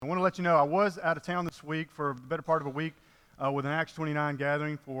want to let you know I was out of town this week for the better part of a week with an Acts 29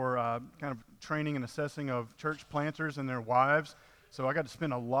 gathering for kind of training and assessing of church planters and their wives. So I got to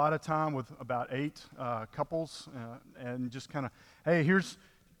spend a lot of time with about 8 couples and just kind of, hey, here's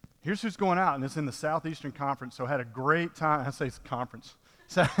who's going out, and it's in the Southeastern Conference. So I had a great time. I say it's a conference.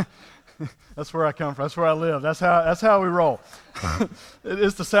 So that's where I come from. That's where I live. That's how we roll.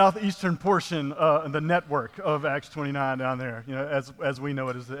 It's the southeastern portion, the network of Acts 29 down there. You know, as we know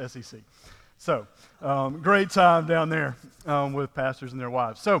it as the SEC. So great time down there with pastors and their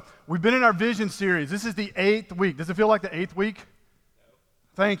wives. So we've been in our vision series. This is the 8th week. Does it feel like the 8th week? No.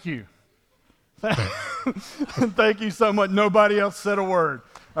 Thank you. Thank you so much. Nobody else said a word.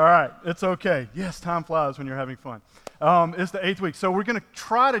 All right, it's okay. Yes, time flies when you're having fun. It's the 8th week. So we're going to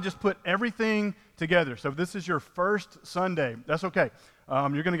try to just put everything together. So if this is your first Sunday, that's okay.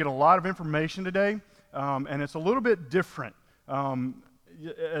 You're going to get a lot of information today, and it's a little bit different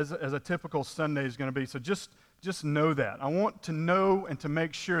as a typical Sunday is going to be. So just know that. I want to know and to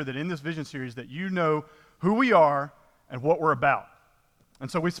make sure that in this vision series that you know who we are and what we're about.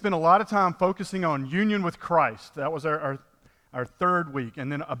 And so we spent a lot of time focusing on union with Christ. That was our 3rd week, and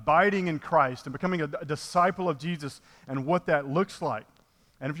then abiding in Christ and becoming a disciple of Jesus and what that looks like.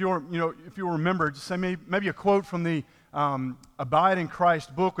 And if you remember, just say maybe a quote from the Abide in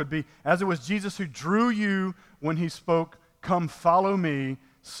Christ book would be, as it was Jesus who drew you when he spoke, come follow me,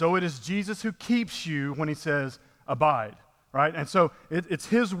 so it is Jesus who keeps you when he says, abide, right? And so it's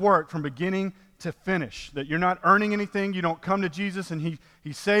his work from beginning to finish, that you're not earning anything, you don't come to Jesus and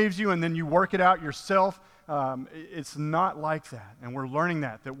he saves you and then you work it out yourself. It's not like that, and we're learning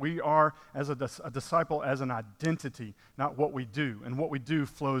that we are, as a disciple, as an identity, not what we do, and what we do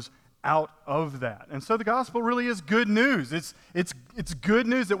flows out of that. And so the gospel really is good news. It's good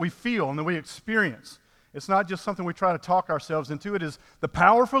news that we feel and that we experience. It's not just something we try to talk ourselves into. It is the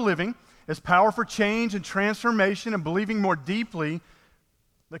power for living, it's power for change and transformation and believing more deeply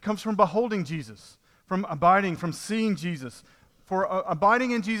that comes from beholding Jesus, from abiding, from seeing Jesus, for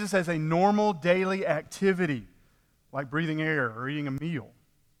abiding in Jesus as a normal daily activity, like breathing air or eating a meal,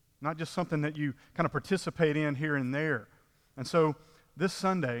 not just something that you kind of participate in here and there. And so this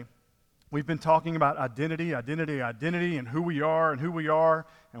Sunday, we've been talking about identity, and who we are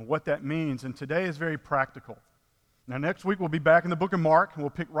and what that means. And today is very practical. Now, next week, we'll be back in the book of Mark, and we'll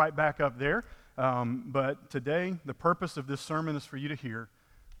pick right back up there. But today, the purpose of this sermon is for you to hear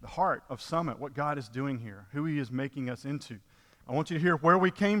the heart of Summit, what God is doing here, who he is making us into. I want you to hear where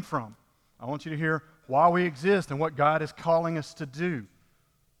we came from. I want you to hear why we exist and what God is calling us to do.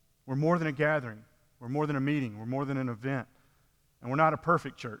 We're more than a gathering. We're more than a meeting. We're more than an event. And we're not a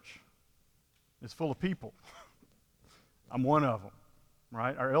perfect church. It's full of people. I'm one of them,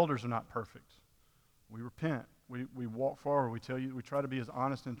 right? Our elders are not perfect. We repent. We walk forward. We try to be as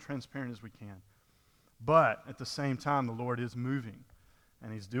honest and transparent as we can. But at the same time, the Lord is moving.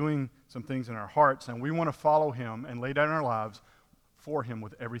 And he's doing some things in our hearts, and we want to follow him and lay down our lives for him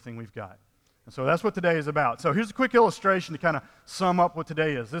with everything we've got. And so that's what today is about. So here's a quick illustration to kind of sum up what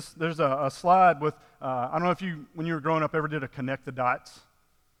today is. There's a slide with, I don't know if you, when you were growing up, ever did a connect the dots,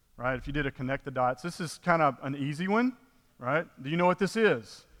 right? If you did a connect the dots, this is kind of an easy one, right? Do you know what this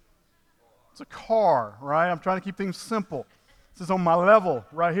is? It's a car, right? I'm trying to keep things simple. This is on my level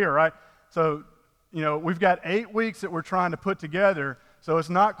right here, right? So, we've got 8 weeks that we're trying to put together. So it's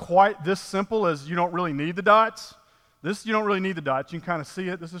not quite this simple as you don't really need the dots. This, you don't really need the dots. You can kind of see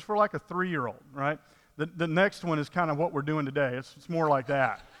it. This is for like a 3-year-old, right? The next one is kind of what we're doing today. It's more like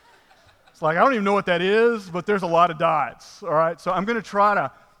that. It's like, I don't even know what that is, but there's a lot of dots, all right? So I'm going to try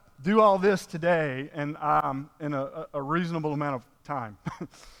to do all this today and in a reasonable amount of time.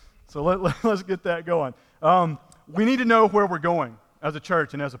 So let's get that going. We need to know where we're going as a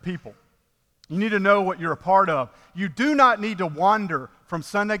church and as a people. You need to know what you're a part of. You do not need to wander from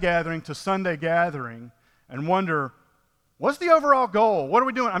Sunday gathering to Sunday gathering and wonder, what's the overall goal? What are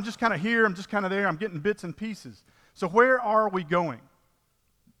we doing? I'm just kind of here. I'm just kind of there. I'm getting bits and pieces. So where are we going?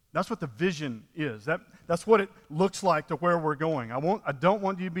 That's what the vision is. That's what it looks like to where we're going. I don't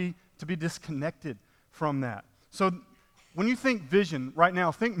want you to be disconnected from that. So when you think vision right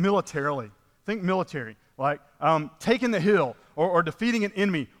now, think militarily. Think military, like taking the hill or defeating an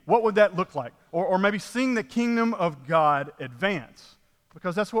enemy. What would that look like? Or maybe seeing the kingdom of God advance,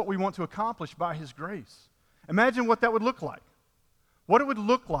 because that's what we want to accomplish by his grace. Imagine what that would look like. What it would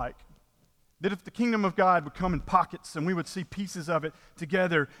look like that if the kingdom of God would come in pockets and we would see pieces of it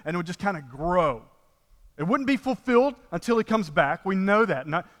together and it would just kind of grow. It wouldn't be fulfilled until he comes back. We know that.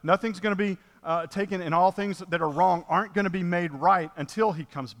 Nothing's going to be taken, and all things that are wrong aren't going to be made right until he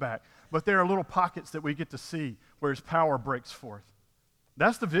comes back. But there are little pockets that we get to see where his power breaks forth.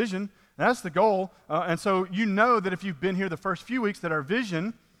 That's the vision. That's the goal. And so you know that if you've been here the first few weeks that our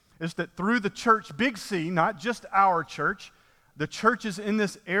vision is that through the church, Big C, not just our church, the churches in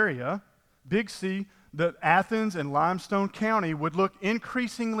this area, Big C, that Athens and Limestone County would look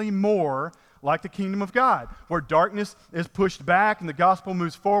increasingly more like the kingdom of God, where darkness is pushed back and the gospel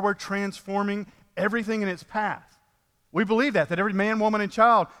moves forward, transforming everything in its path. We believe that every man, woman, and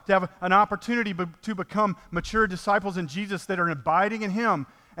child to have an opportunity to become mature disciples in Jesus that are abiding in Him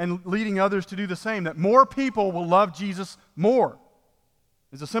and leading others to do the same, that more people will love Jesus more,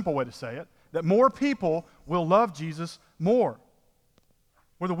 is a simple way to say it, that more people will love Jesus more,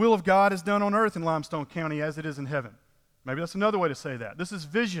 where the will of God is done on earth in Limestone County as it is in heaven. Maybe that's another way to say that. This is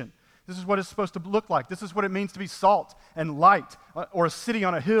vision. This is what it's supposed to look like. This is what it means to be salt and light, or a city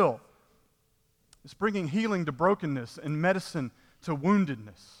on a hill. It's bringing healing to brokenness and medicine to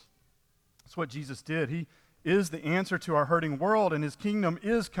woundedness. That's what Jesus did. He is the answer to our hurting world, and His kingdom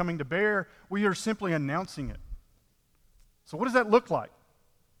is coming to bear. We are simply announcing it. So what does that look like?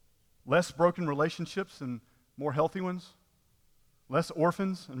 Less broken relationships and more healthy ones? Less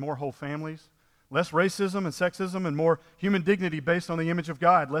orphans and more whole families? Less racism and sexism and more human dignity based on the image of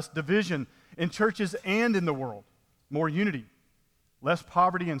God? Less division in churches and in the world? More unity? Less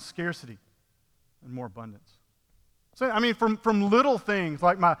poverty and scarcity and more abundance? So, I mean, from little things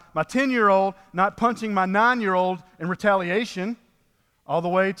like my 10-year-old not punching my 9-year-old in retaliation, all the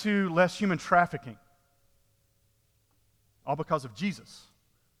way to less human trafficking. All because of Jesus.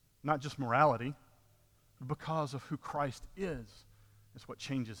 Not just morality, but because of who Christ is. It's what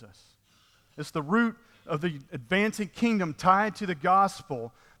changes us. It's the root of the advancing kingdom tied to the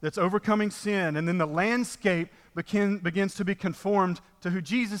gospel that's overcoming sin, and then the landscape begins to be conformed to who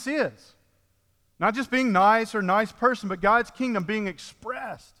Jesus is. Not just being nice or nice person, but God's kingdom being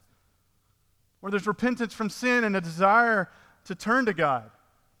expressed, where there's repentance from sin and a desire to turn to God.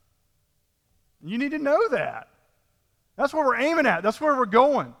 You need to know that. That's what we're aiming at. That's where we're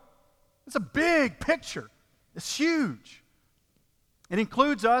going. It's a big picture. It's huge. It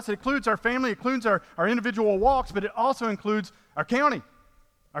includes us, it includes our family, it includes our individual walks, but it also includes our county,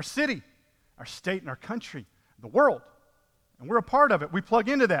 our city, our state, and our country, the world. And we're a part of it. We plug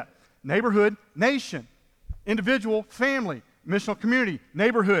into that. Neighborhood, nation, individual, family, missional community,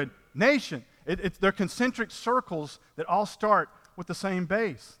 neighborhood, nation. They're concentric circles that all start with the same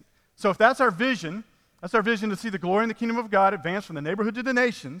base. So if that's our vision to see the glory in the kingdom of God advance from the neighborhood to the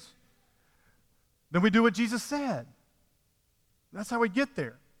nations, then we do what Jesus said. That's how we get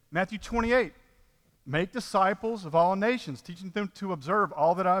there. Matthew 28, make disciples of all nations, teaching them to observe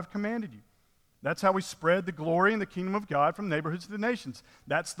all that I have commanded you. That's how we spread the glory and the kingdom of God from neighborhoods to the nations.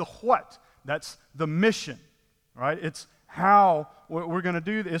 That's the what. That's the mission, right? It's how we're going to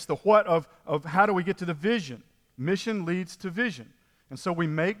do this. It's the what of how do we get to the vision. Mission leads to vision. And so we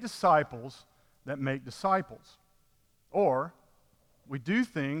make disciples that make disciples. Or we do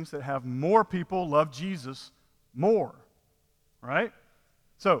things that have more people love Jesus more, right?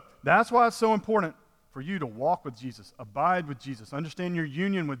 So that's why it's so important for you to walk with Jesus, abide with Jesus, understand your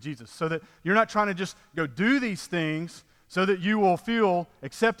union with Jesus, so that you're not trying to just go do these things so that you will feel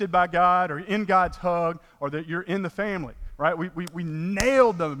accepted by God or in God's hug or that you're in the family, right? We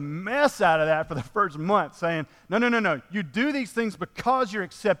nailed the mess out of that for the first month, saying, no. You do these things because you're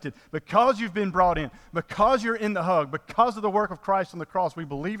accepted, because you've been brought in, because you're in the hug, because of the work of Christ on the cross. We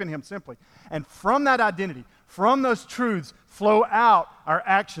believe in Him simply. And from that identity, from those truths, flow out our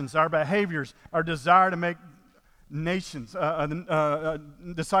actions, our behaviors, our desire to make nations,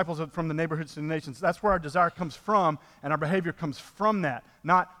 disciples from the neighborhoods to the nations. That's where our desire comes from, and our behavior comes from that,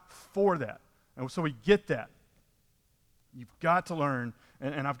 not for that. And so we get that. You've got to learn,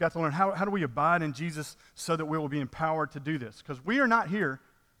 and I've got to learn, how do we abide in Jesus so that we will be empowered to do this? Because we are not here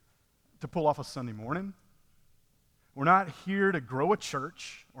to pull off a Sunday morning. We're not here to grow a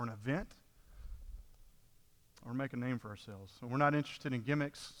church or an event or make a name for ourselves. So we're not interested in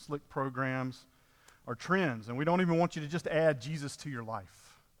gimmicks, slick programs, or trends. And we don't even want you to just add Jesus to your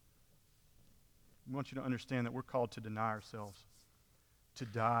life. We want you to understand that we're called to deny ourselves, to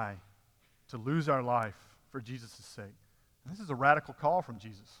die, to lose our life for Jesus' sake. And this is a radical call from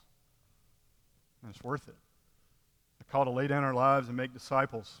Jesus. And it's worth it. A call to lay down our lives and make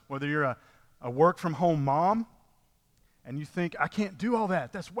disciples. Whether you're a work-from-home mom, and you think, I can't do all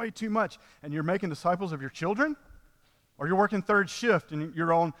that. That's way too much. And you're making disciples of your children? Or you're working third shift and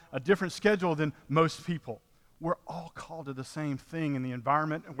you're on a different schedule than most people. We're all called to the same thing in the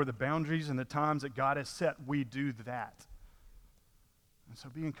environment and where the boundaries and the times that God has set, we do that. And so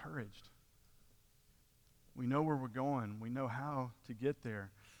be encouraged. We know where we're going. We know how to get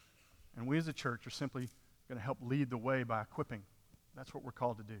there. And we as a church are simply going to help lead the way by equipping That's what we're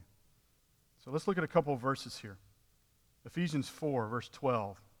called to do. So let's look at a couple of verses here. Ephesians 4, verse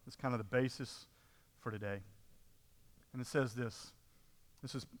 12 is kind of the basis for today. And it says this.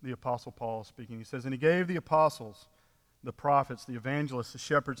 This is the Apostle Paul speaking. He says, "And he gave the apostles, the prophets, the evangelists, the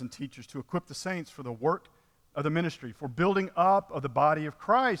shepherds, and teachers to equip the saints for the work of the ministry, for building up of the body of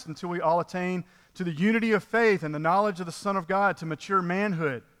Christ until we all attain to the unity of faith and the knowledge of the Son of God, to mature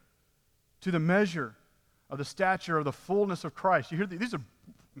manhood, to the measure of the stature of the fullness of Christ." You hear these are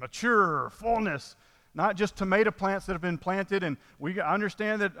mature, fullness, not just tomato plants that have been planted and I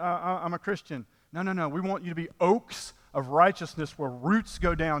understand that I'm a Christian. No. We want you to be oaks of righteousness where roots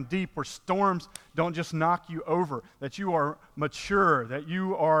go down deep, where storms don't just knock you over, that you are mature, that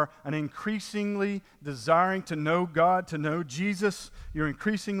you are an increasingly desiring to know God, to know Jesus. You're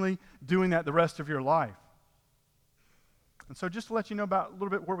increasingly doing that the rest of your life. And so just to let you know about a little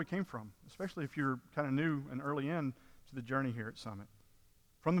bit where we came from, especially if you're kind of new and early in to the journey here at Summit.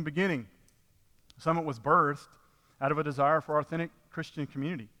 From the beginning, Summit was birthed out of a desire for authentic Christian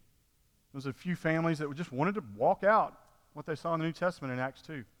community. There was a few families that just wanted to walk out what they saw in the New Testament in Acts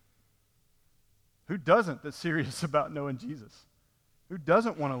 2. Who doesn't that's serious about knowing Jesus? Who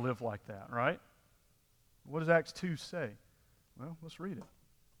doesn't want to live like that, right? What does Acts 2 say? Well, let's read it.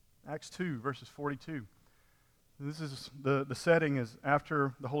 Acts 2, verses 42. This is the setting is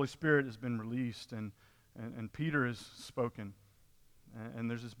after the Holy Spirit has been released and Peter has spoken. And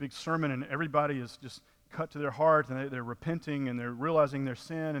there's this big sermon and everybody is just cut to their heart, and they're repenting, and they're realizing their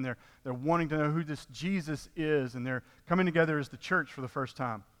sin, and they're wanting to know who this Jesus is, and they're coming together as the church for the first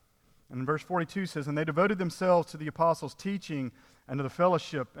time. And verse 42 says, "And they devoted themselves to the apostles' teaching, and to the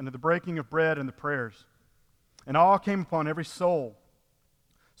fellowship, and to the breaking of bread and the prayers. And awe came upon every soul.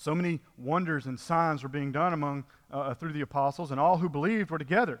 So many wonders and signs were being done through the apostles, and all who believed were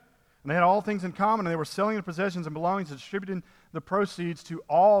together. And they had all things in common, and they were selling their possessions and belongings and distributing the proceeds to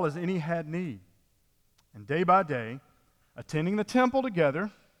all as any had need. And day by day, attending the temple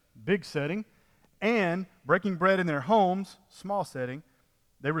together," big setting, "and breaking bread in their homes," small setting,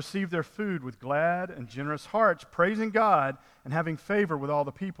 "they received their food with glad and generous hearts, praising God and having favor with all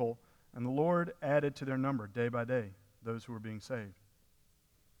the people. And the Lord added to their number day by day those who were being saved."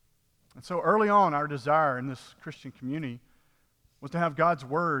 And so early on, our desire in this Christian community was to have God's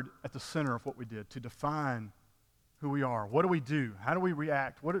word at the center of what we did, to define who we are. What do we do? How do we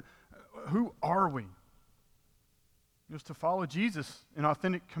react? Who are we? It was to follow Jesus in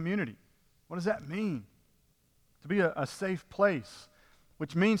authentic community. What does that mean? To be a safe place,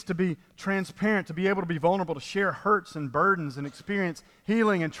 which means to be transparent, to be able to be vulnerable, to share hurts and burdens and experience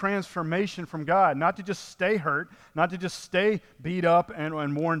healing and transformation from God. Not to just stay hurt, not to just stay beat up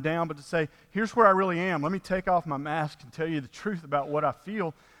and worn down, but to say, here's where I really am. Let me take off my mask and tell you the truth about what I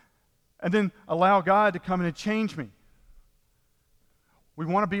feel, and then allow God to come in and change me. We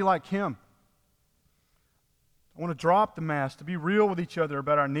want to be like Him. I want to drop the mask, to be real with each other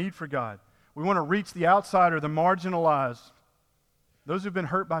about our need for God. We want to reach the outsider, the marginalized, those who've been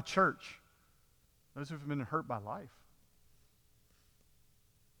hurt by church, those who've been hurt by life.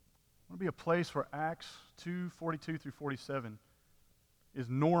 I want to be a place where Acts 2:42 through 47 is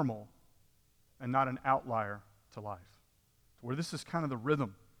normal and not an outlier to life, where this is kind of the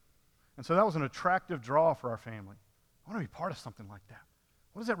rhythm. And so that was an attractive draw for our family. I want to be part of something like that.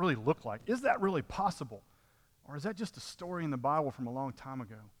 What does that really look like? Is that really possible? Or is that just a story in the Bible from a long time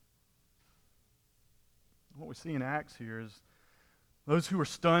ago? What we see in Acts here is those who were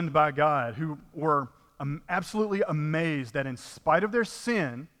stunned by God, who were absolutely amazed that in spite of their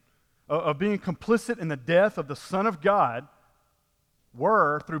sin, of being complicit in the death of the Son of God,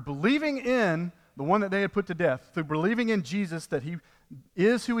 were, through believing in the one that they had put to death, through believing in Jesus that He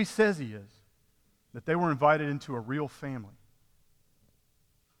is who He says He is, that they were invited into a real family,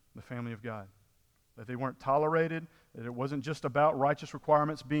 the family of God. That they weren't tolerated, that it wasn't just about righteous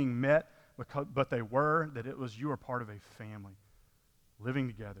requirements being met, but they were, that it was you are part of a family, living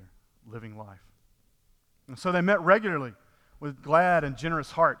together, living life. And so they met regularly with glad and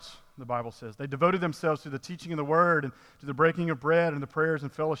generous hearts, the Bible says. They devoted themselves to the teaching of the Word and to the breaking of bread and the prayers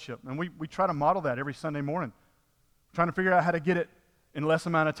and fellowship. And we try to model that every Sunday morning. We're trying to figure out how to get it in less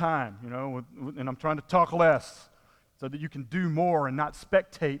amount of time, and I'm trying to talk less so that you can do more and not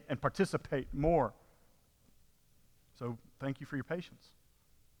spectate and participate more. So thank you for your patience.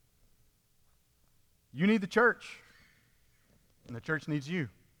 You need the church, and the church needs you.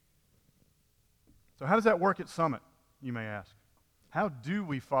 So how does that work at Summit, you may ask? How do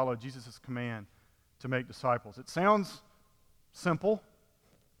we follow Jesus' command to make disciples? It sounds simple.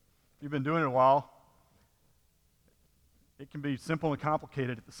 If you've been doing it a while, it can be simple and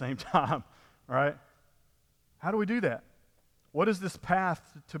complicated at the same time, right? How do we do that? what is this path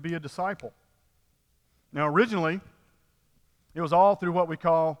to be a disciple? Now, originally, it was all through what we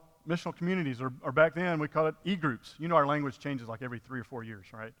call missional communities, or back then we called it e-groups. You know our language changes like every 3 or 4 years,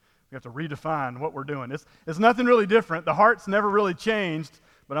 right? We have to redefine what we're doing. It's nothing really different. The heart's never really changed,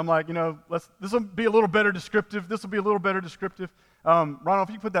 but I'm like, this will be a little better descriptive. This will be a little better descriptive. Ronald,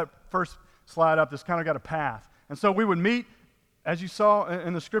 if you put that first slide up, this kind of got a path. And so we would meet, as you saw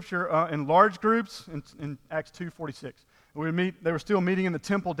in the scripture, in large groups in Acts 2:46. We would meet, they were still meeting in the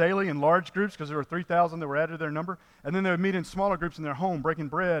temple daily in large groups because there were 3,000 that were added to their number. And then they would meet in smaller groups in their home, breaking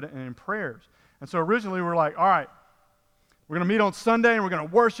bread and in prayers. And so originally we were like, all right, we're going to meet on Sunday and we're going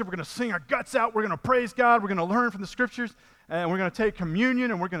to worship, we're going to sing our guts out, we're going to praise God, we're going to learn from the scriptures, and we're going to take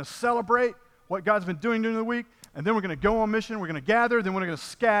communion and we're going to celebrate what God's been doing during the week. And then we're going to go on mission, we're going to gather, then we're going to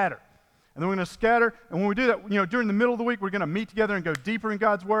scatter. And then we're going to scatter, and when we do that, during the middle of the week, we're going to meet together and go deeper in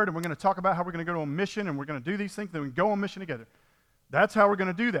God's Word, and we're going to talk about how we're going to go on mission, and we're going to do these things, then we go on mission together. That's how we're going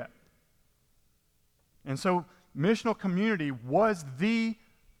to do that. And so missional community was the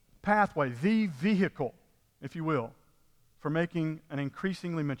pathway, the vehicle, if you will, for making an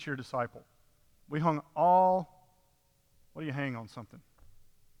increasingly mature disciple. We hung what do you hang on something?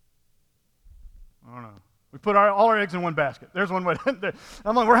 I don't know. We put all our eggs in one basket. There's one way.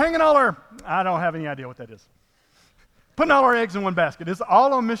 I'm like, we're hanging I don't have any idea what that is. Putting all our eggs in one basket. It's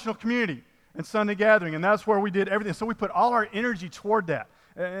all on missional community and Sunday gathering, and that's where we did everything. So we put all our energy toward that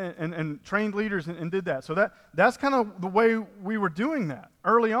and trained leaders and did that. So that's kind of the way we were doing that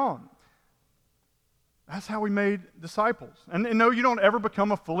early on. That's how we made disciples. And no, you don't ever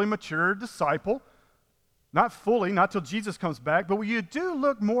become a fully mature disciple. Not fully, not till Jesus comes back, but you do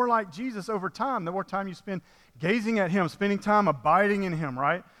look more like Jesus over time, the more time you spend gazing at Him, spending time abiding in Him,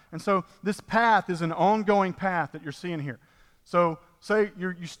 right? And so this path is an ongoing path that you're seeing here. So say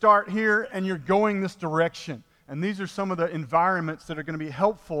you start here and you're going this direction, and these are some of the environments that are going to be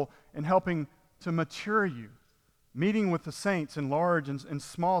helpful in helping to mature you, meeting with the saints in large and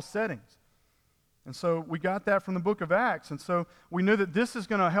small settings. And so we got that from the book of Acts, and so we knew that this is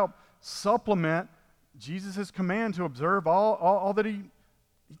going to help supplement Jesus' command to observe all that he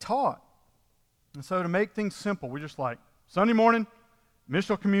taught. And so to make things simple, we're just like, Sunday morning,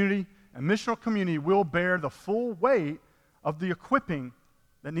 missional community, and missional community will bear the full weight of the equipping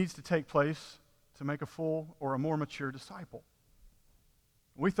that needs to take place to make a full or a more mature disciple.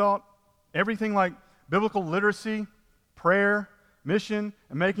 We thought everything like biblical literacy, prayer, mission,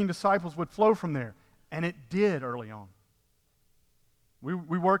 and making disciples would flow from there. And it did early on. We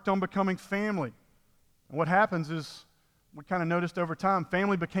worked on becoming family. And what happens is, we kind of noticed over time,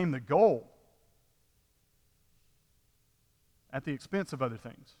 family became the goal at the expense of other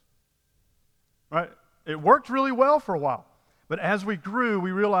things. Right? It worked really well for a while. But as we grew,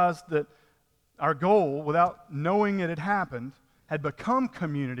 we realized that our goal, without knowing it had happened, had become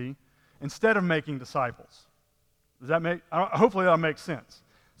community instead of making disciples. Does that hopefully that'll make sense.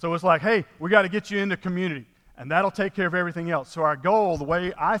 So it's like, hey, we got to get you into community, and that'll take care of everything else. So our goal, the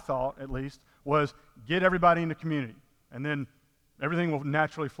way I thought at least, was get everybody into community, and then everything will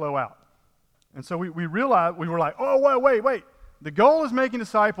naturally flow out. And so we realized, we were like, oh, wait. The goal is making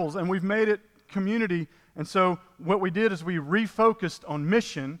disciples, and we've made it community. And so what we did is we refocused on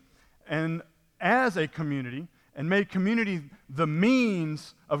mission and as a community, and made community the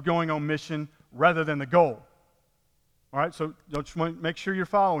means of going on mission rather than the goal. All right, so just want to make sure you're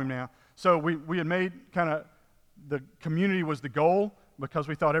following now. So we had made kind of the community was the goal, because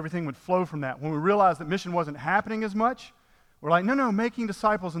we thought everything would flow from that. When we realized that mission wasn't happening as much, we're like, no, making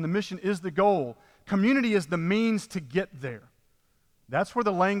disciples and the mission is the goal. Community is the means to get there. That's where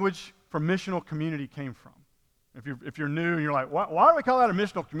the language for missional community came from. If you're new and you're like, why do we call that a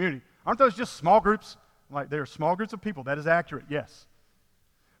missional community? Aren't those just small groups? I'm like, they're small groups of people. That is accurate, yes.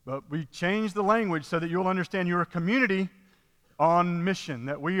 But we changed the language so that you'll understand you're a community on mission,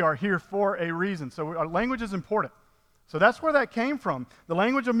 that we are here for a reason. So our language is important. So that's where that came from. The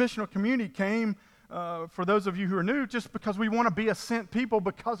language of missional community came, for those of you who are new, just because we want to be a sent people,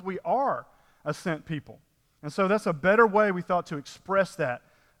 because we are a sent people. And so that's a better way, we thought, to express that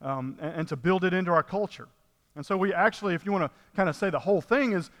and to build it into our culture. And so we actually, if you want to kind of say the whole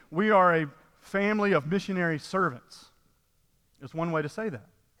thing, is we are a family of missionary servants. It's one way to say that.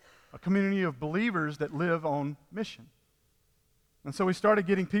 A community of believers that live on mission. And so we started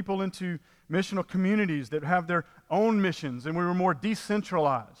getting people into missional communities that have their own missions, and we were more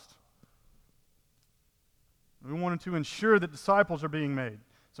decentralized. We wanted to ensure that disciples are being made.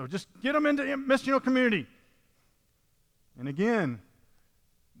 So just get them into missional community. And again,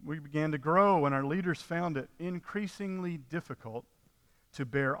 we began to grow, and our leaders found it increasingly difficult to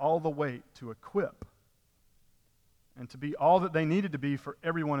bear all the weight to equip and to be all that they needed to be for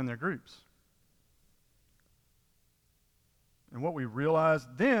everyone in their groups. And what we realized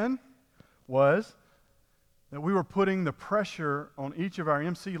then was that we were putting the pressure on each of our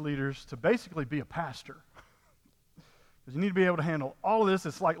MC leaders to basically be a pastor. Because you need to be able to handle all of this.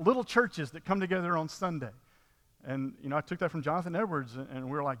 It's like little churches that come together on Sunday. And, I took that from Jonathan Edwards, and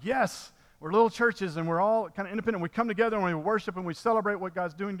we were like, yes, we're little churches, and we're all kind of independent. We come together, and we worship, and we celebrate what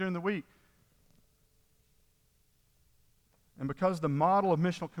God's doing during the week. And because the model of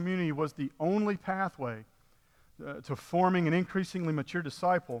missional community was the only pathway to forming an increasingly mature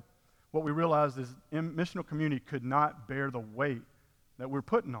disciple, what we realized is missional community could not bear the weight that we're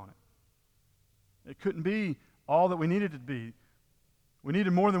putting on it. It couldn't be all that we needed it to be. We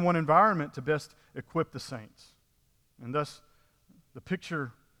needed more than one environment to best equip the saints. And thus, the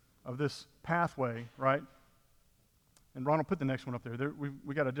picture of this pathway, right? And Ronald, put the next one up there.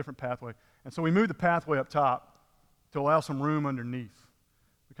 We got a different pathway. And so we moved the pathway up top to allow some room underneath.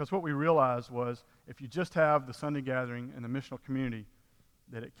 Because what we realized was, if you just have the Sunday gathering and the missional community,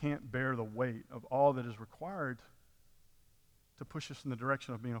 that it can't bear the weight of all that is required to push us in the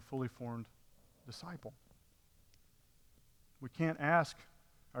direction of being a fully formed disciple. We can't ask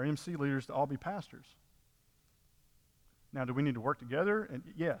our MC leaders to all be pastors. Now, do we need to work together? And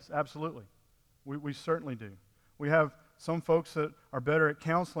yes, absolutely. We certainly do. We have some folks that are better at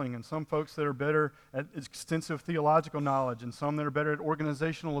counseling, and some folks that are better at extensive theological knowledge, and some that are better at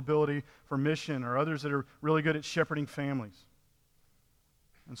organizational ability for mission, or others that are really good at shepherding families.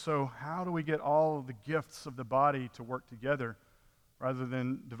 And so how do we get all of the gifts of the body to work together rather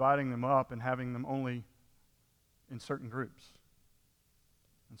than dividing them up and having them only in certain groups?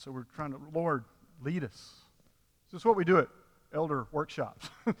 And so we're trying to, Lord, lead us. This is what we do at elder workshops.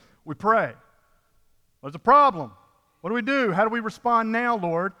 We pray. There's a problem. What do we do? How do we respond now,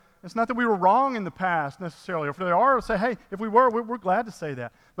 Lord? It's not that we were wrong in the past necessarily. If they are, we'll say, hey, if we were, we're glad to say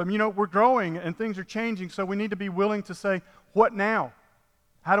that. But, we're growing and things are changing, so we need to be willing to say, what now?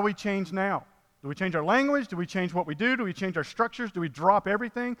 How do we change now? Do we change our language? Do we change what we do? Do we change our structures? Do we drop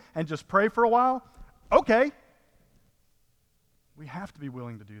everything and just pray for a while? Okay. We have to be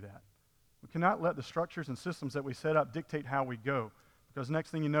willing to do that. We cannot let the structures and systems that we set up dictate how we go, because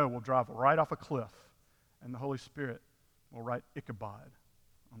next thing you know, we'll drive right off a cliff, and the Holy Spirit will write Ichabod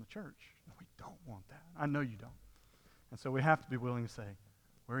on the church. And we don't want that. I know you don't. And so we have to be willing to say,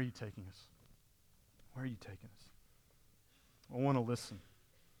 where are you taking us? Where are you taking us? I want to listen.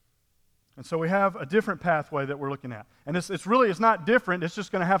 And so we have a different pathway that we're looking at. And it's not different, it's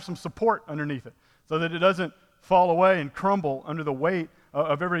just going to have some support underneath it, so that it doesn't fall away and crumble under the weight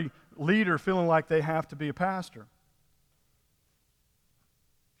of every leader feeling like they have to be a pastor.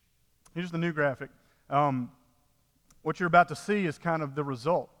 Here's the new graphic. What you're about to see is kind of the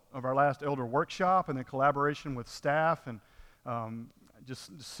result of our last elder workshop and the collaboration with staff and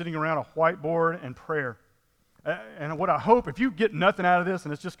just sitting around a whiteboard and prayer. And what I hope, if you get nothing out of this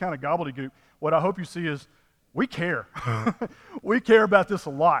and it's just kind of gobbledygook, what I hope you see is we care. We care about this a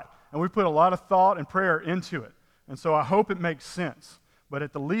lot. And we put a lot of thought and prayer into it. And so I hope it makes sense. But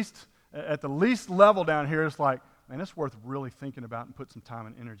at the least level down here, it's like, man, it's worth really thinking about and put some time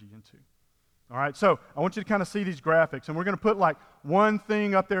and energy into. All right, so I want you to kind of see these graphics. And we're going to put like one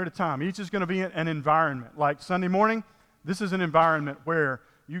thing up there at a time. Each is going to be an environment. Like Sunday morning, this is an environment where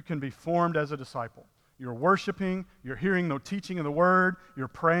you can be formed as a disciple. You're worshiping, you're hearing the teaching of the Word, you're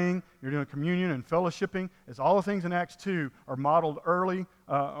praying, you're doing communion and fellowshipping. It's all the things in Acts 2 are modeled early,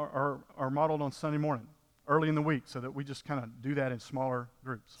 are modeled on Sunday morning, early in the week, so that we just kind of do that in smaller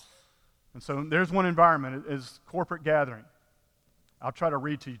groups. And so there's one environment, is corporate gathering. I'll try to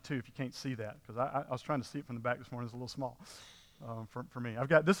read to you too if you can't see that, because I was trying to see it from the back this morning. It's a little small for me.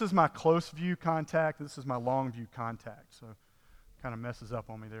 This is my close view contact, this is my long view contact, so it kind of messes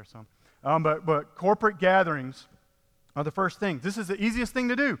up on me there some. But corporate gatherings are the first thing. This is the easiest thing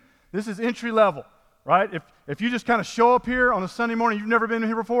to do. This is entry level, right? If you just kind of show up here on a Sunday morning, you've never been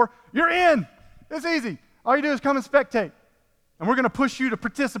here before, you're in. It's easy. All you do is come and spectate. And we're going to push you to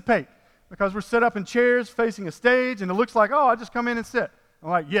participate because we're set up in chairs facing a stage, and it looks like, oh, I just come in and sit. I'm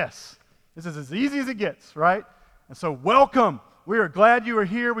like, yes. This is as easy as it gets, right? And so welcome. We are glad you are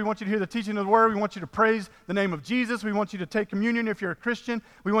here. We want you to hear the teaching of the Word. We want you to praise the name of Jesus. We want you to take communion if you're a Christian.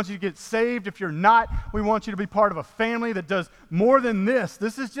 We want you to get saved if you're not. We want you to be part of a family that does more than this.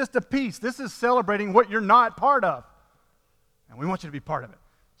 This is just a piece. This is celebrating what you're not part of. And we want you to be part of it.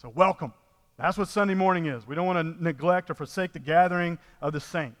 So welcome. That's what Sunday morning is. We don't want to neglect or forsake the gathering of the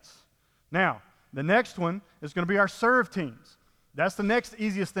saints. Now, the next one is going to be our serve teams. That's the next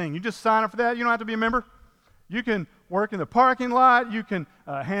easiest thing. You just sign up for that. You don't have to be a member. You can work in the parking lot. You can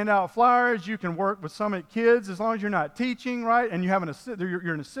hand out flyers. You can work with Summit kids as long as you're not teaching, right? And you have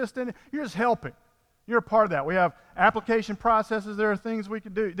you're an assistant. You're just helping. You're a part of that. We have application processes. There are things we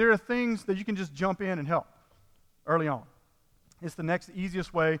can do. There are things that you can just jump in and help early on. It's the next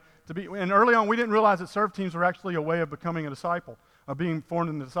easiest way to be. And early on, we didn't realize that serve teams were actually a way of becoming a disciple, of being formed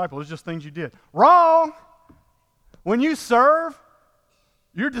into a disciple. It was just things you did. Wrong! When you serve,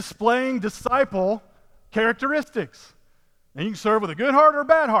 you're displaying disciple characteristics. And you can serve with a good heart or a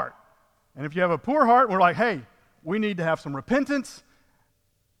bad heart. And if you have a poor heart, we're like, hey, we need to have some repentance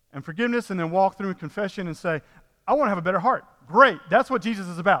and forgiveness, and then walk through confession and say, I want to have a better heart. Great. That's what Jesus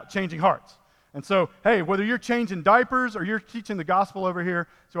is about, changing hearts. And so, hey, whether you're changing diapers or you're teaching the gospel over here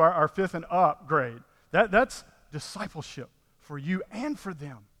to our 5th and up grade, that's discipleship for you and for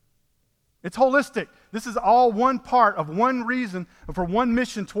them. It's holistic. This is all one part of one reason for one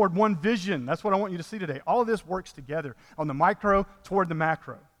mission toward one vision. That's what I want you to see today. All of this works together on the micro toward the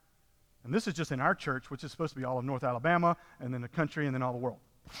macro. And this is just in our church, which is supposed to be all of North Alabama, and then the country, and then all the world.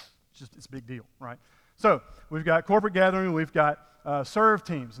 It's a big deal, right? So we've got corporate gathering. We've got serve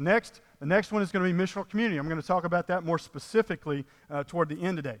teams. The next one is going to be Missional Community. I'm going to talk about that more specifically toward the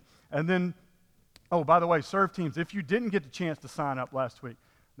end today. And then, oh, by the way, serve teams. If you didn't get the chance to sign up last week,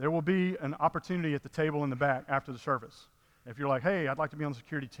 there will be an opportunity at the table in the back after the service. If you're like, hey, I'd like to be on the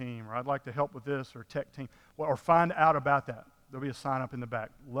security team, or I'd like to help with this, or tech team, or find out about that, there'll be a sign up in the back.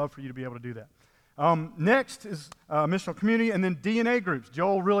 Love for you to be able to do that. Next is Missional Community, and then DNA groups.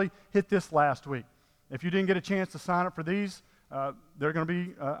 Joel really hit this last week. If you didn't get a chance to sign up for these, there are going to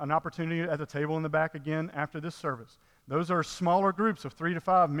be an opportunity at the table in the back again after this service. Those are smaller groups of 3 to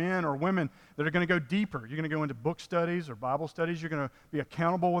 5 men or women that are going to go deeper. You're going to go into book studies or Bible studies. You're going to be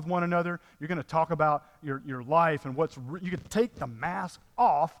accountable with one another. You're going to talk about your life and you can take the mask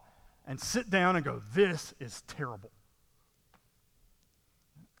off and sit down and go, this is terrible.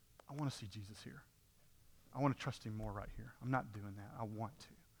 I want to see Jesus here. I want to trust him more right here. I'm not doing that. I want to.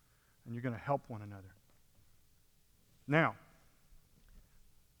 And you're going to help one another. Now,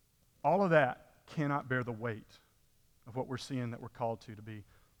 all of that cannot bear the weight of what we're seeing that we're called to be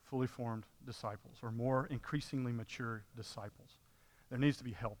fully formed disciples or more increasingly mature disciples. There needs to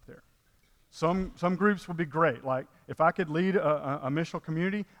be help there. Some groups would be great. Like if I could lead a missional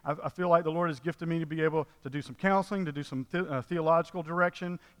community, I feel like the Lord has gifted me to be able to do some counseling, to do some theological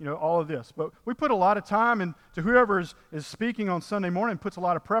direction, all of this. But we put a lot of time into whoever is speaking on Sunday morning, puts a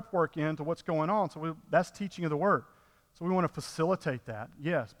lot of prep work into what's going on. So that's teaching of the Word. So we want to facilitate that,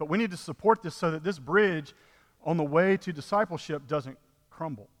 yes. But we need to support this so that this bridge on the way to discipleship doesn't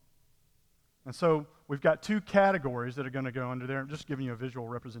crumble. And so we've got 2 categories that are going to go under there. I'm just giving you a visual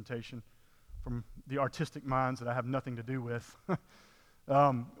representation from the artistic minds that I have nothing to do with.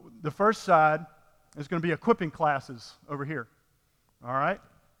 The first side is going to be equipping classes over here, all right?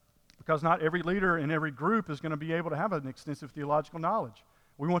 Because not every leader in every group is going to be able to have an extensive theological knowledge.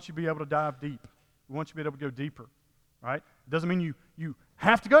 We want you to be able to dive deep. We want you to be able to go deeper, right? It doesn't mean you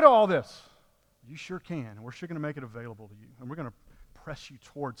have to go to all this. You sure can, and we're sure going to make it available to you, and we're going to press you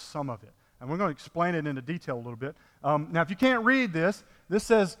towards some of it. And we're going to explain it into detail a little bit. Now, if you can't read this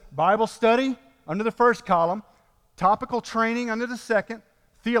says Bible study under the first column, topical training under the second,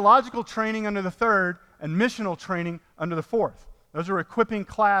 theological training under the third, and missional training under the fourth. Those are equipping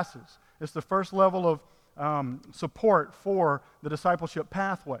classes. It's the first level of support for the discipleship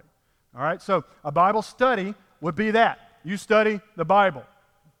pathway. All right, so a Bible study would be that. You study the Bible.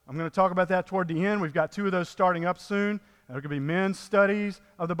 I'm going to talk about that toward the end. We've got 2 of those starting up soon. There are going to be men's studies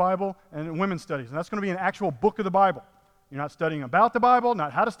of the Bible and women's studies. And that's going to be an actual book of the Bible. You're not studying about the Bible,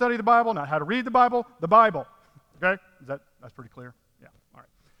 not how to study the Bible, not how to read the Bible, the Bible. Okay? That's pretty clear? Yeah. All right.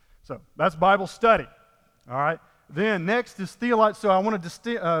 So that's Bible study. All right. Then next is theological. So I want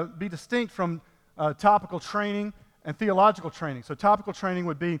to be distinct from topical training and theological training. So topical training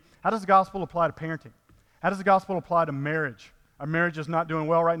would be, how does the gospel apply to parenting? How does the gospel apply to marriage? Our marriage is not doing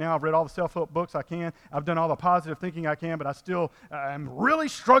well right now. I've read all the self-help books I can. I've done all the positive thinking I can, but I still am really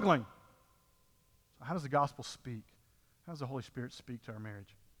struggling. So how does the gospel speak? How does the Holy Spirit speak to our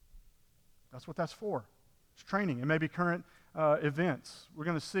marriage? That's what that's for. It's training. It may be current events. We're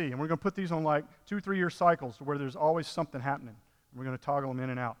going to see. And we're going to put these on like 2-3 year cycles where there's always something happening. And we're going to toggle them in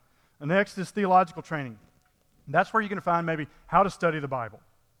and out. The next is theological training. That's where you're going to find maybe how to study the Bible,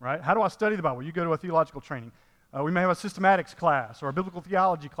 right? How do I study the Bible? You go to a theological training. We may have a systematics class or a biblical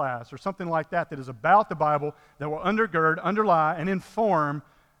theology class or something like that is about the Bible that will undergird, underlie, and inform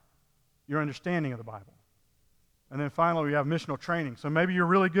your understanding of the Bible. And then finally, we have missional training. So maybe you're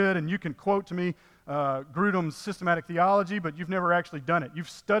really good and you can quote to me Grudem's systematic theology, but you've never actually done it. You've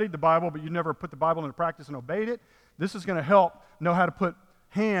studied the Bible, but you've never put the Bible into practice and obeyed it. This is going to help know how to put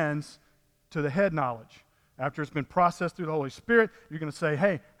hands to the head knowledge. After it's been processed through the Holy Spirit, you're going to say,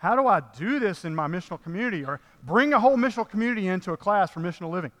 hey, how do I do this in my missional community? Or bring a whole missional community into a class for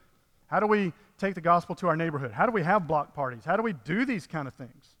missional living. How do we take the gospel to our neighborhood? How do we have block parties? How do we do these kind of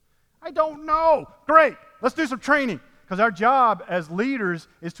things? I don't know. Great. Let's do some training. Because our job as leaders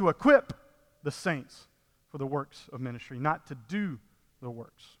is to equip the saints for the works of ministry, not to do the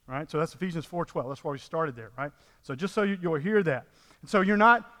works. Right? So that's Ephesians 4:12. That's why we started there. Right? So just so you'll hear that. And so you're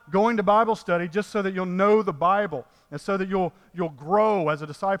not going to Bible study just so that you'll know the Bible and so that you'll grow as a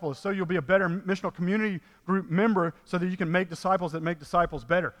disciple, so you'll be a better missional community group member so that you can make disciples that make disciples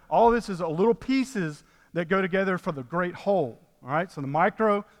better. All of this is a little pieces that go together for the great whole. All right? So the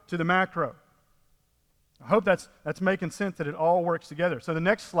micro to the macro. I hope that's making sense that it all works together. So the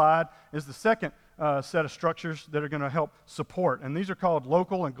next slide is the second set of structures that are going to help support. And these are called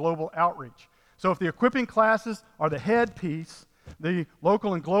local and global outreach. So if the equipping classes are the head piece, the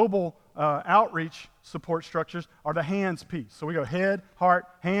local and global outreach support structures are the hands piece. So we go head, heart,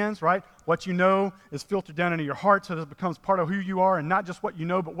 hands, right? What you know is filtered down into your heart so that it becomes part of who you are and not just what you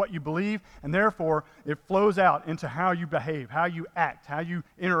know but what you believe. And therefore, it flows out into how you behave, how you act, how you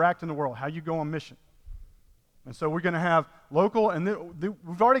interact in the world, how you go on mission. And so we're going to have local, and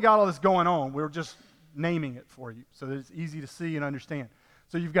we've already got all this going on. We're just naming it for you so that it's easy to see and understand.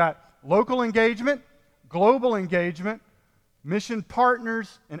 So you've got local engagement, global engagement, mission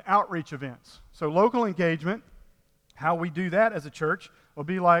partners, and outreach events. So local engagement, how we do that as a church, will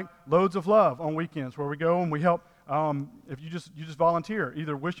be like Loads of Love on weekends where we go and we help, if you just volunteer,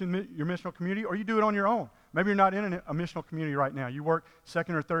 either within your missional community or you do it on your own. Maybe you're not in a missional community right now. You work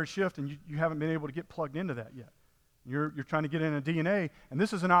second or third shift and you haven't been able to get plugged into that yet. You're trying to get in a DNA, and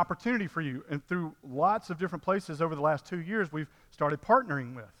this is an opportunity for you. And through lots of different places over the last 2 years, we've started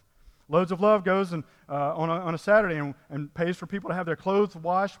partnering with. Loads of Love goes and on a Saturday and pays for people to have their clothes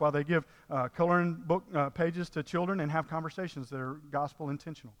washed while they give coloring book pages to children and have conversations that are gospel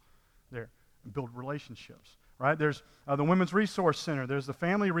intentional there and build relationships. Right? There's the Women's Resource Center. There's the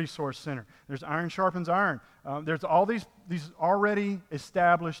Family Resource Center. There's Iron Sharpens Iron. There's all these already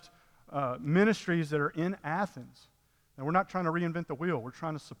established ministries that are in Athens. And we're not trying to reinvent the wheel. We're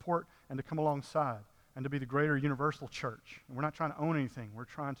trying to support and to come alongside and to be the greater universal church. And we're not trying to own anything. We're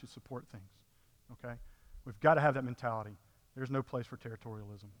trying to support things. Okay? We've got to have that mentality. There's no place for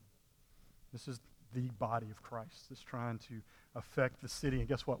territorialism. This is the body of Christ that's trying to affect the city. And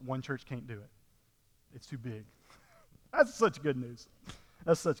guess what? One church can't do it. It's too big. That's such good news.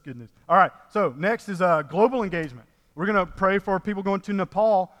 That's such good news. All right, so next is global engagement. We're going to pray for people going to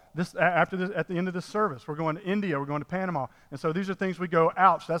Nepal at the end of this service. We're going to India. We're going to Panama. And so these are things we go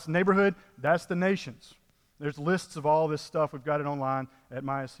out. So that's the neighborhood. That's the nations. There's lists of all this stuff. We've got it online at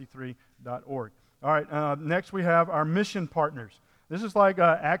mysc3.org. All right, next we have our mission partners. This is like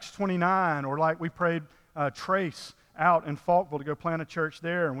Acts 29, or like we prayed Trace out in Falkville to go plant a church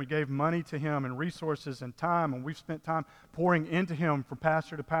there, and we gave money to him and resources and time, and we've spent time pouring into him from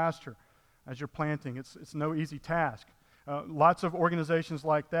pastor to pastor as you're planting. It's no easy task. Lots of organizations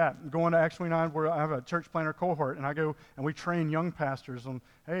like that. Going to Acts 29 where I have a church planter cohort, and I go and we train young pastors on,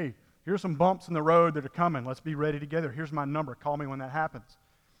 hey, here's some bumps in the road that are coming. Let's be ready together. Here's my number. Call me when that happens.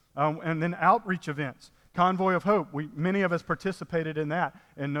 And then outreach events. Convoy of Hope, many of us participated in that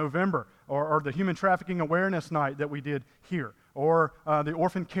in November, or the Human Trafficking Awareness Night that we did here, or the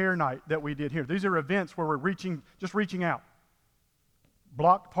Orphan Care Night that we did here. These are events where we're just reaching out.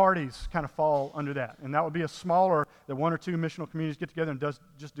 Block parties kind of fall under that, and that would be a smaller, that one or two missional communities get together and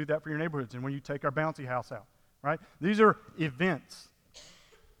just do that for your neighborhoods, and when you take our bouncy house out, right? These are events.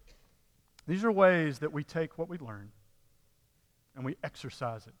 These are ways that we take what we learn and we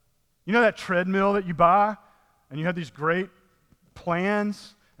exercise it. You know that treadmill that you buy, and you have these great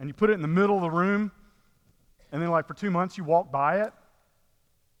plans, and you put it in the middle of the room, and then like for 2 months you walk by it,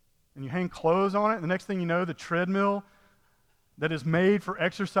 and you hang clothes on it, and the next thing you know, the treadmill that is made for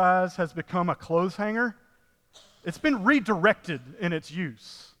exercise has become a clothes hanger? It's been redirected in its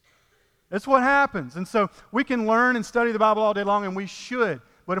use. That's what happens. And so we can learn and study the Bible all day long, and we should,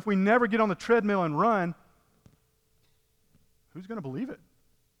 but if we never get on the treadmill and run, who's going to believe it?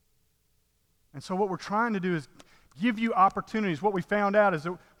 And so what we're trying to do is give you opportunities. What we found out is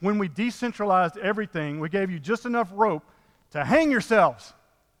that when we decentralized everything, we gave you just enough rope to hang yourselves.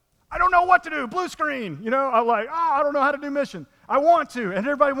 I don't know what to do, blue screen. You know, I'm like, I don't know how to do mission. I want to, and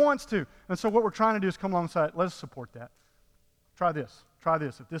everybody wants to. And so what we're trying to do is come alongside. Let us support that. Try this.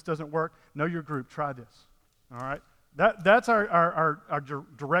 If this doesn't work, know your group. Try this. All right? That's our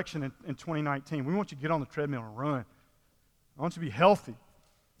direction in 2019. We want you to get on the treadmill and run. I want you to be healthy.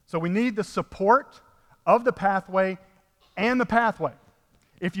 So we need the support of the pathway and the pathway.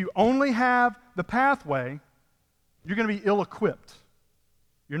 If you only have the pathway, you're going to be ill-equipped.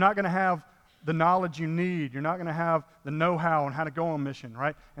 You're not going to have the knowledge you need. You're not going to have the know-how on how to go on mission,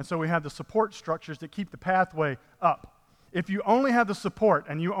 right? And so we have the support structures that keep the pathway up. If you only have the support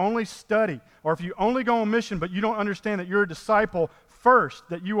and you only study, or if you only go on mission but you don't understand that you're a disciple first,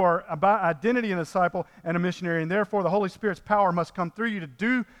 that you are about identity in a disciple and a missionary, and therefore the Holy Spirit's power must come through you to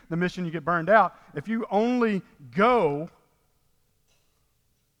do the mission, you get burned out. If you only go,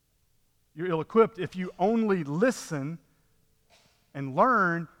 you're ill-equipped. If you only listen and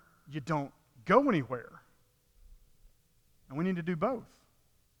learn, you don't go anywhere. And we need to do both.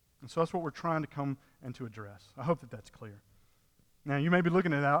 And so that's what we're trying to come and to address. I hope that that's clear. Now, you may be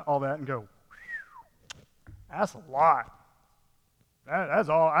looking at all that and go, that's a lot. That's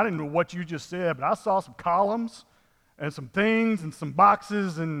all. I didn't know what you just said, but I saw some columns and some things and some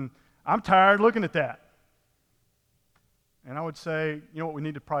boxes, and I'm tired looking at that. And I would say, you know what we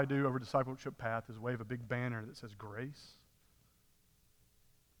need to probably do over Discipleship Path is wave a big banner that says grace.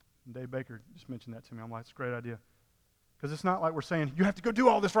 And Dave Baker just mentioned that to me. I'm like, it's a great idea. Because it's not like we're saying, you have to go do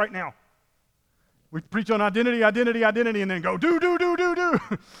all this right now. We preach on identity, and then go do.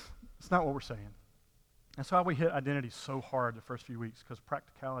 It's not what we're saying. That's why we hit identity so hard the first few weeks, because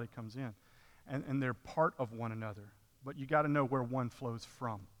practicality comes in. And they're part of one another. But you got to know where one flows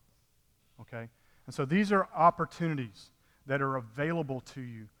from. Okay? And so these are opportunities that are available to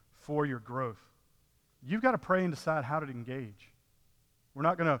you for your growth. You've got to pray and decide how to engage. We're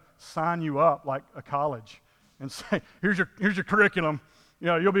not going to sign you up like a college and say, here's your curriculum. You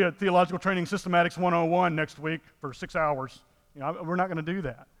know, you'll be at Theological Training Systematics 101 next week for 6 hours. You know, we're not going to do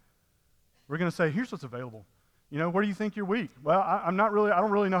that. We're going to say, here's what's available. You know, where do you think you're weak? Well, I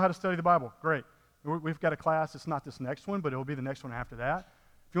don't really know how to study the Bible. Great. We've got a class. It's not this next one, but it'll be the next one after that.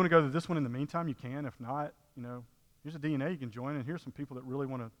 If you want to go to this one in the meantime, you can. If not, you know, here's a DNA you can join, and here's some people that really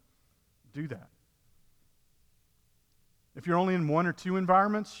want to do that. If you're only in 1 or 2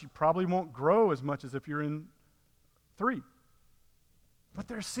 environments, you probably won't grow as much as if you're in 3. But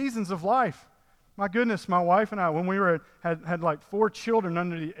there's seasons of life. My goodness, my wife and I, when we had like 4 children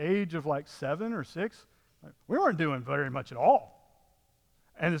under the age of like 7 or 6, we weren't doing very much at all.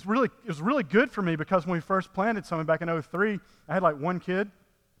 And it was really good for me, because when we first planted something back in 2003, I had like 1 kid.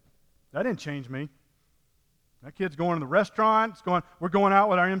 That didn't change me. That kid's going to the restaurant. We're going out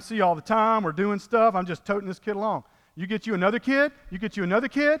with our MC all the time. We're doing stuff. I'm just toting this kid along. You get you another kid, you get you another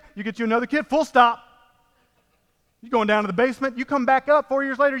kid, you get you another kid, full stop. You're going down to the basement. You come back up 4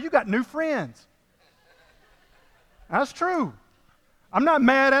 years later, you got new friends. That's true. I'm not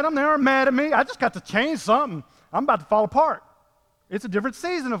mad at them. They aren't mad at me. I just got to change something. I'm about to fall apart. It's a different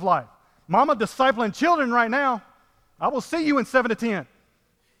season of life. Mama discipling children right now. I will see you in 7 to 10.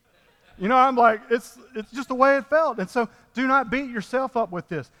 You know, I'm like, it's just the way it felt. And so do not beat yourself up with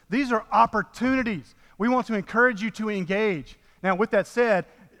this. These are opportunities. We want to encourage you to engage. Now, with that said,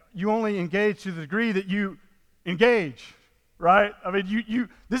 you only engage to the degree that you engage, right? I mean,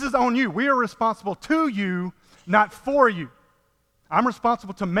 this is on you. We are responsible to you, not for you. I'm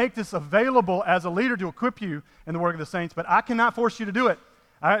responsible to make this available as a leader to equip you in the work of the saints, but I cannot force you to do it.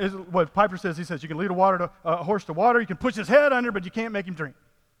 What Piper says, he says, you can lead a horse to water, you can push his head under, but you can't make him drink.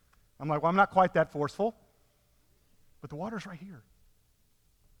 I'm like, well, I'm not quite that forceful, but the water's right here.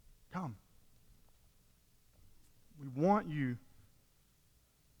 Come. We want you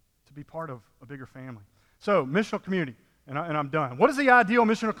to be part of a bigger family. So, missional community, and I'm done. What does the ideal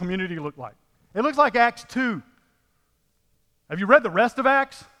missional community look like? It looks like Acts 2. Have you read the rest of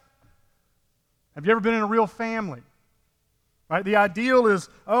Acts? Have you ever been in a real family? Right? The ideal is,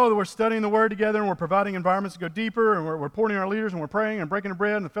 we're studying the Word together, and we're providing environments to go deeper, and we're supporting our leaders, and we're praying and breaking the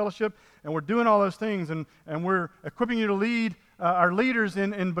bread and the fellowship, and we're doing all those things, and we're equipping you to lead our leaders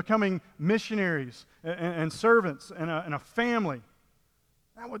in becoming missionaries and servants and a family.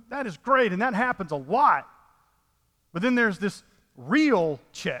 That is great, and that happens a lot. But then there's this real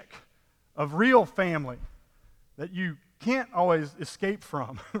check of real family that you can't always escape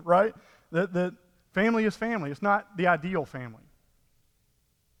from, right? That family is family. It's not the ideal family.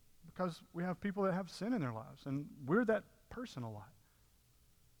 Because we have people that have sin in their lives, and we're that person a lot.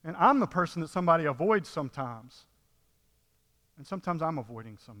 And I'm the person that somebody avoids sometimes. And sometimes I'm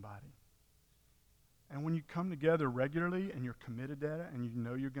avoiding somebody. And when you come together regularly and you're committed to that and you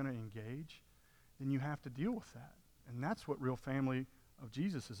know you're going to engage, then you have to deal with that. And that's what real family of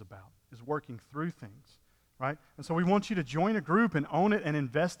Jesus is about, is working through things, right? And so we want you to join a group and own it and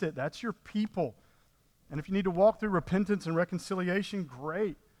invest it. That's your people. And if you need to walk through repentance and reconciliation,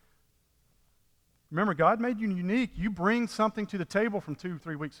 great. Remember, God made you unique. You bring something to the table from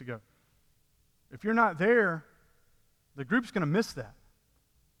 2-3 weeks ago. If you're not there, the group's going to miss that.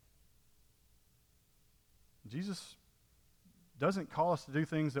 Jesus doesn't call us to do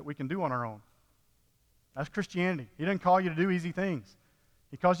things that we can do on our own. That's Christianity. He doesn't call you to do easy things.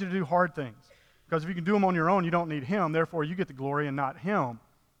 He calls you to do hard things. Because if you can do them on your own, you don't need Him. Therefore, you get the glory and not Him.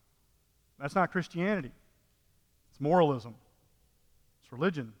 That's not Christianity. It's moralism. It's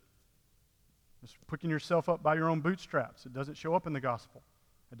religion. It's picking yourself up by your own bootstraps. It doesn't show up in the gospel.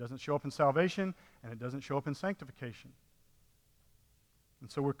 It doesn't show up in salvation, and it doesn't show up in sanctification.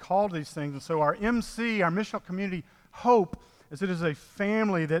 And so we're called to these things. And so our MC, our missional community hope, is it is a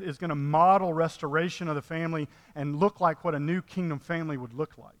family that is going to model restoration of the family and look like what a new kingdom family would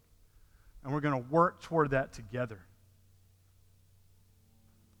look like. And we're going to work toward that together.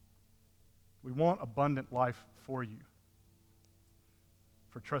 We want abundant life for you.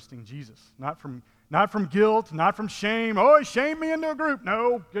 For trusting Jesus. Not from guilt, not from shame. Oh, shame me into a group.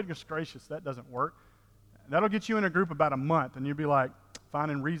 No, goodness gracious, that doesn't work. That'll get you in a group about a month, and you'll be like,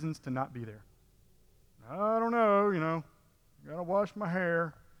 finding reasons to not be there. I don't know, got to wash my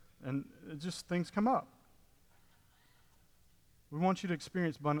hair. And it just things come up. We want you to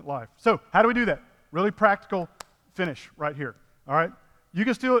experience abundant life. So, how do we do that? Really practical finish right here. All right? You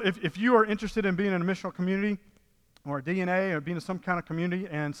can still, if you are interested in being in a missional community, or a DNA, or being in some kind of community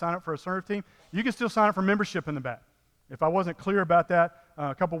and sign up for a serve team, you can still sign up for membership in the back. If I wasn't clear about that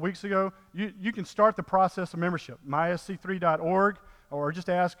a couple weeks ago, you can start the process of membership, mysc3.org, or just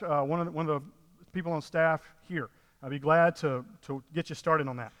ask one of the people on staff here. I'd be glad to get you started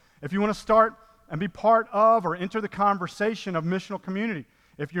on that. If you want to start and be part of or enter the conversation of missional community,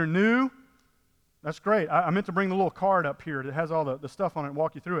 if you're new, that's great. I meant to bring the little card up here that has all the stuff on it and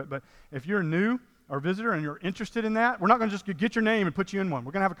walk you through it, but if you're new, or visitor, and you're interested in that, we're not going to just get your name and put you in one.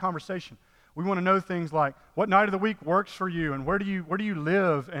 We're going to have a conversation. We want to know things like what night of the week works for you, and where do you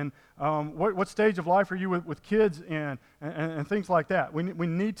live, and what stage of life are you with kids in, and things like that. We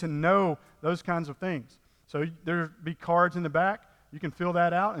need to know those kinds of things. So there'll be cards in the back. You can fill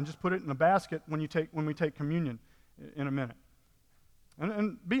that out and just put it in a basket when we take communion in a minute.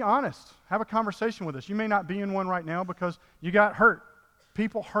 And be honest. Have a conversation with us. You may not be in one right now because you got hurt.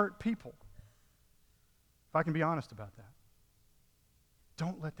 People hurt people. If I can be honest about that.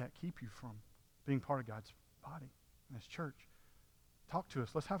 Don't let that keep you from being part of God's body and His church. Talk to us.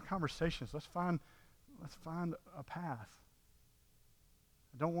 Let's have conversations. Let's find a path.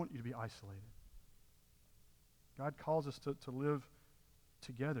 I don't want you to be isolated. God calls us to live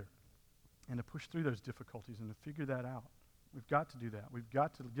together and to push through those difficulties and to figure that out. We've got to do that. We've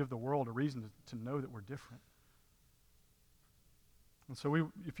got to give the world a reason to know that we're different. And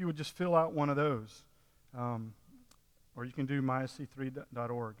so if you would just fill out one of those, or you can do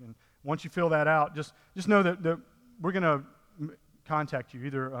mysc3.org. And once you fill that out, just know that we're going to contact you.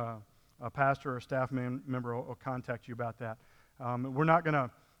 Either a pastor or a staff member will contact you about that. We're not going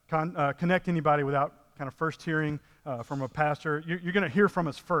to connect anybody without kind of first hearing from a pastor. You're going to hear from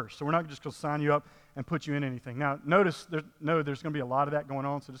us first. So we're not just going to sign you up and put you in anything. Now, notice there's going to be a lot of that going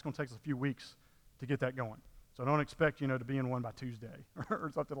on, so it's going to take us a few weeks to get that going. So don't expect, to be in one by Tuesday or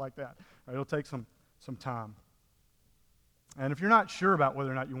something like that. Right, it'll take some time. And if you're not sure about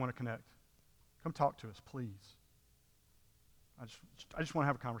whether or not you want to connect, come talk to us, please. I just want to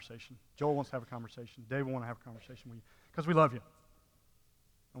have a conversation. Joel wants to have a conversation. Dave will want to have a conversation with you because we love you.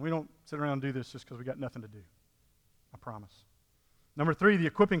 And we don't sit around and do this just because we got nothing to do. I promise. Number 3, the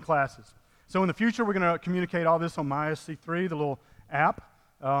equipping classes. So in the future, we're going to communicate all this on MySC3, the little app,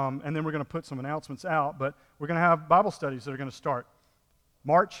 and then we're going to put some announcements out. But we're going to have Bible studies that are going to start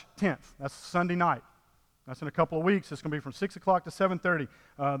March 10th. That's Sunday night. That's in a couple of weeks. It's going to be from 6 o'clock to 7:30.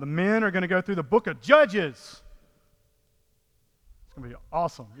 The men are going to go through the book of Judges. It's going to be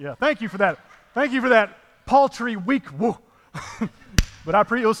awesome. Yeah, thank you for that. Thank you for that paltry week. Woo.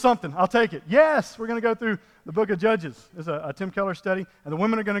 But it was something. I'll take it. Yes, we're going to go through the book of Judges. It's a Tim Keller study. And the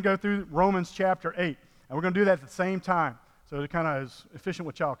women are going to go through Romans chapter 8. And we're going to do that at the same time. So it kind of is efficient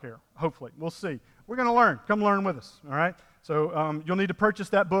with childcare, hopefully. We'll see. We're going to learn. Come learn with us, all right? So you'll need to purchase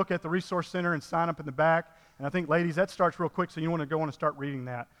that book at the Resource Center and sign up in the back. And I think, ladies, that starts real quick, so you want to go on and start reading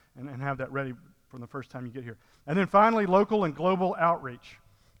that and have that ready from the first time you get here. And then finally, local and global outreach.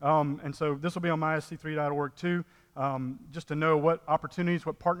 And so this will be on mysc3.org too, just to know what opportunities,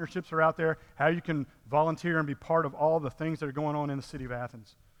 what partnerships are out there, how you can volunteer and be part of all the things that are going on in the city of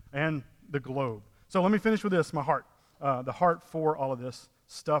Athens and the globe. So let me finish with this, my heart. The heart for all of this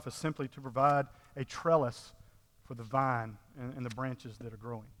stuff is simply to provide a trellis for the vine and the branches that are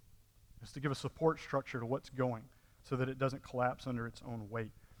growing. It's to give a support structure to what's going so that it doesn't collapse under its own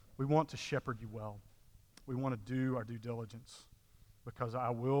weight. We want to shepherd you well. We want to do our due diligence because I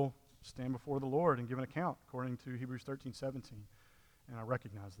will stand before the Lord and give an account according to Hebrews 13:17. And I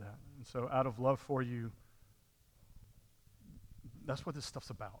recognize that. And so out of love for you, that's what this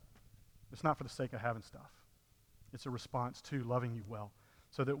stuff's about. It's not for the sake of having stuff. It's a response to loving you well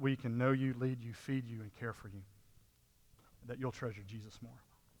so that we can know you, lead you, feed you, and care for you. That you'll treasure Jesus more.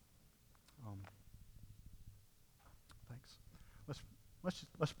 Thanks.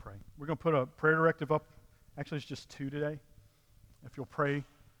 Let's pray. We're going to put a prayer directive up. Actually, it's just 2 today. If you'll pray, and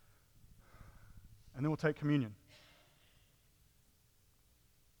then we'll take communion.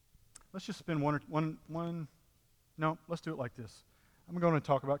 Let's just spend no, let's do it like this. I'm going to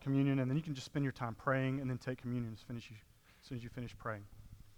talk about communion, and then you can just spend your time praying and then take communion as soon as you finish praying.